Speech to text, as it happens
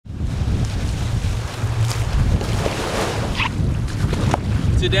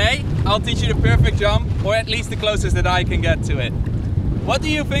Today, I'll teach you the perfect jump, or at least the closest that I can get to it. What do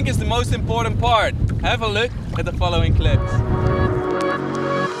you think is the most important part? Have a look at the following clips.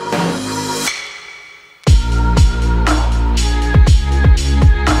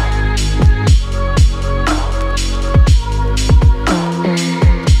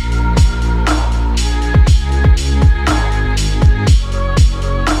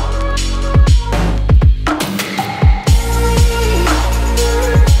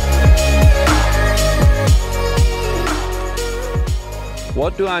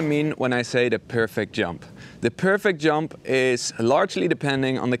 What do I mean when I say the perfect jump? The perfect jump is largely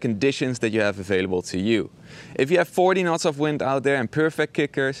depending on the conditions that you have available to you. If you have 40 knots of wind out there and perfect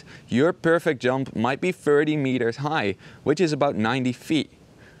kickers, your perfect jump might be 30 meters high, which is about 90 feet.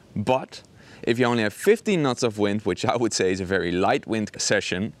 But if you only have 15 knots of wind, which I would say is a very light wind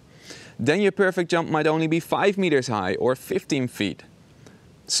session, then your perfect jump might only be 5 meters high or 15 feet.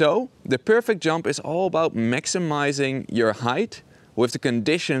 So the perfect jump is all about maximizing your height with the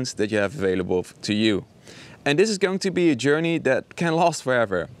conditions that you have available to you. And this is going to be a journey that can last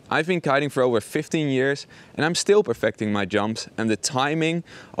forever. I've been kiting for over 15 years and I'm still perfecting my jumps and the timing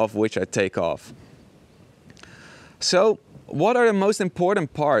of which I take off. So what are the most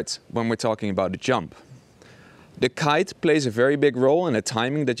important parts when we're talking about a jump? The kite plays a very big role in the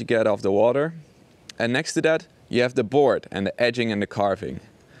timing that you get off the water. And next to that, you have the board and the edging and the carving.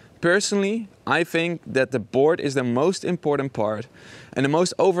 Personally, I think that the board is the most important part and the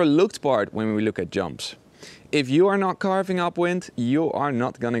most overlooked part when we look at jumps. If you are not carving upwind, you are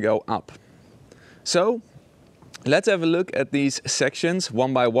not going to go up. So let's have a look at these sections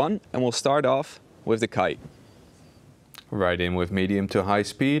one by one and we'll start off with the kite. Ride in with medium to high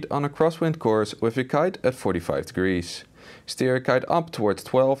speed on a crosswind course with your kite at 45 degrees. Steer your kite up towards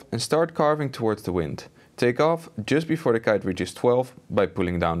 12 and start carving towards the wind. Take off just before the kite reaches 12 by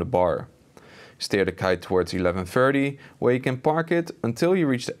pulling down the bar. Steer the kite towards 11:30 where you can park it until you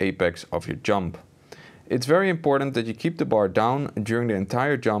reach the apex of your jump. It's very important that you keep the bar down during the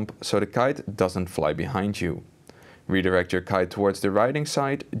entire jump so the kite doesn't fly behind you. Redirect your kite towards the riding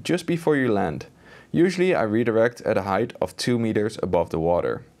side just before you land. Usually I redirect at a height of 2 meters above the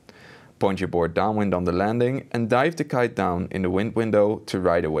water. Point your board downwind on the landing and dive the kite down in the wind window to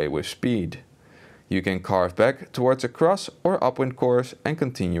ride away with speed. You can carve back towards a cross or upwind course and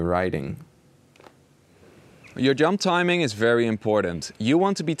continue riding. Your jump timing is very important. You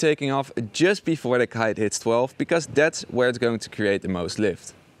want to be taking off just before the kite hits 12 because that's where it's going to create the most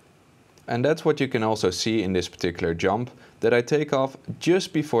lift. And that's what you can also see in this particular jump, that I take off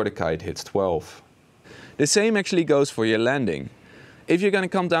just before the kite hits 12. The same actually goes for your landing. If you're going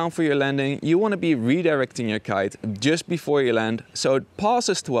to come down for your landing, you want to be redirecting your kite just before you land so it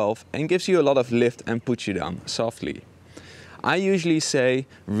passes 12 and gives you a lot of lift and puts you down softly. I usually say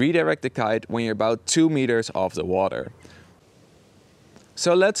redirect the kite when you're about 2 meters off the water.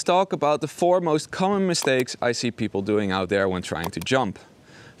 So let's talk about the 4 most common mistakes I see people doing out there when trying to jump.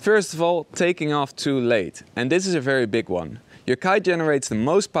 First of all, taking off too late. And this is a very big one. Your kite generates the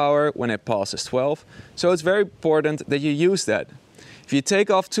most power when it passes 12, so it's very important that you use that. If you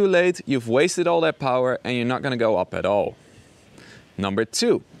take off too late, you've wasted all that power and you're not going to go up at all. Number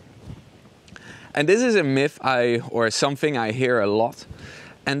 2. And this is a myth or something I hear a lot.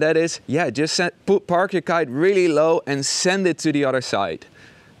 And that is, just park your kite really low and send it to the other side.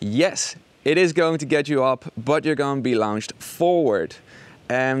 Yes, it is going to get you up, but you're going to be launched forward.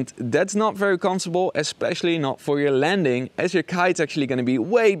 And that's not very comfortable, especially not for your landing, as your kite's actually going to be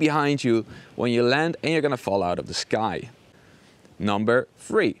way behind you when you land and you're going to fall out of the sky. Number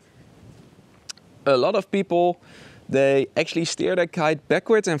 3. A lot of people, they actually steer their kite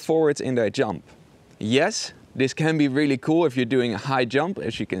backwards and forwards in their jump. Yes, this can be really cool if you're doing a high jump,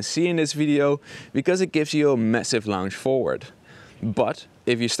 as you can see in this video, because it gives you a massive launch forward. But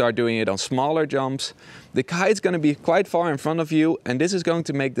if you start doing it on smaller jumps, the kite's going to be quite far in front of you and this is going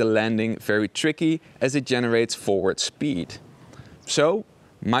to make the landing very tricky as it generates forward speed. So,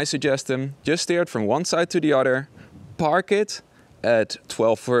 my suggestion, just steer it from one side to the other, park it at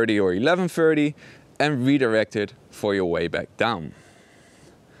 12:30 or 11:30 and redirect it for your way back down.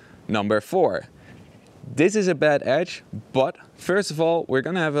 Number 4. This is a bad edge, but first of all, we're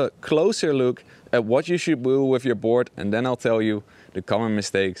going to have a closer look at what you should do with your board and then I'll tell you the common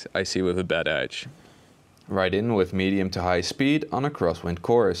mistakes I see with a bad edge. Ride in with medium to high speed on a crosswind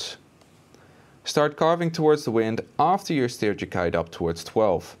course. Start carving towards the wind after you steered your kite up towards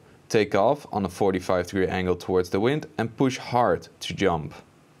 12. Take off on a 45-degree angle towards the wind and push hard to jump.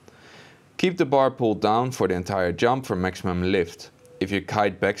 Keep the bar pulled down for the entire jump for maximum lift. If your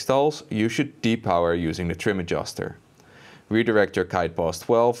kite backstalls, you should depower using the trim adjuster. Redirect your kite past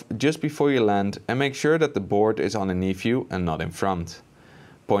 12 just before you land and make sure that the board is underneath you and not in front.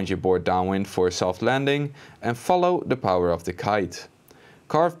 Point your board downwind for a soft landing and follow the power of the kite.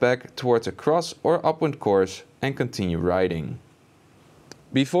 Carve back towards a cross or upwind course and continue riding.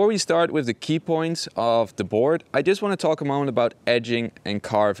 Before we start with the key points of the board, I just want to talk a moment about edging and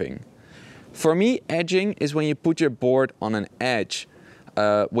carving. For me, edging is when you put your board on an edge.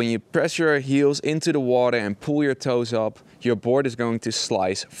 When you press your heels into the water and pull your toes up, your board is going to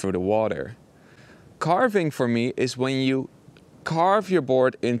slice through the water. Carving for me is when you carve your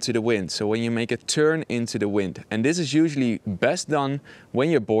board into the wind, so when you make a turn into the wind. And this is usually best done when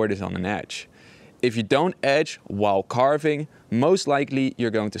your board is on an edge. If you don't edge while carving, most likely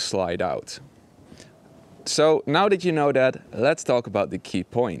you're going to slide out. So now that you know that, let's talk about the key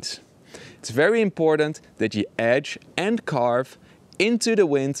points. It's very important that you edge and carve into the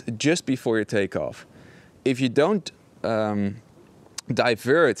wind just before you take off. If you don't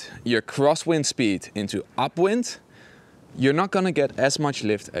divert your crosswind speed into upwind, you're not going to get as much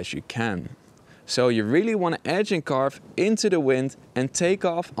lift as you can. So you really want to edge and carve into the wind and take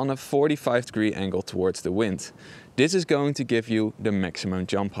off on a 45-degree angle towards the wind. This is going to give you the maximum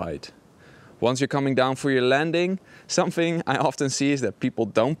jump height. Once you're coming down for your landing, something I often see is that people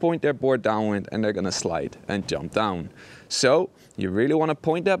don't point their board downwind and they're going to slide and jump down. So you really want to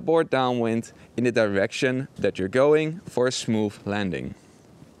point that board downwind in the direction that you're going for a smooth landing.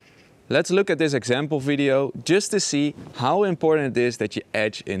 Let's look at this example video just to see how important it is that you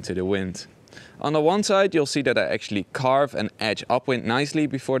edge into the wind. On the one side, you'll see that I actually carve and edge upwind nicely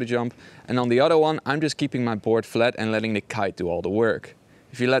before the jump, and on the other one, I'm just keeping my board flat and letting the kite do all the work.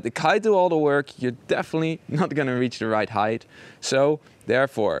 If you let the kite do all the work, you're definitely not going to reach the right height. So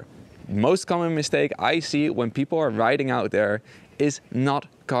therefore, most common mistake I see when people are riding out there is not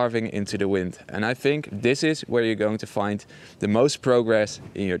carving into the wind. And I think this is where you're going to find the most progress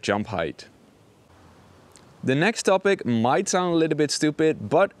in your jump height. The next topic might sound a little bit stupid,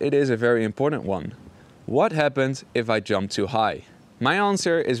 but it is a very important one. What happens if I jump too high? My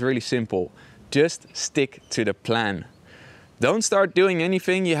answer is really simple. Just stick to the plan. Don't start doing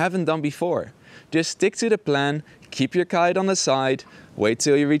anything you haven't done before. Just stick to the plan, keep your kite on the side, wait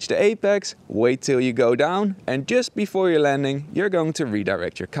till you reach the apex, wait till you go down, and just before you're landing, you're going to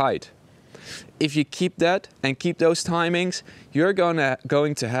redirect your kite. If you keep that and keep those timings, you're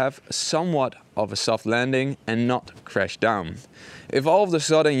going to have somewhat of a soft landing and not crash down. If all of a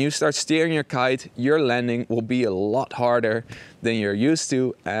sudden you start steering your kite, your landing will be a lot harder than you're used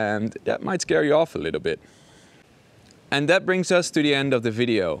to, and that might scare you off a little bit. And that brings us to the end of the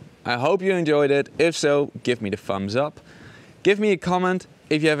video. I hope you enjoyed it. If so, give me the thumbs up. Give me a comment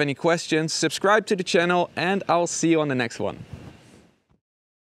if you have any questions, subscribe to the channel, and I'll see you on the next one.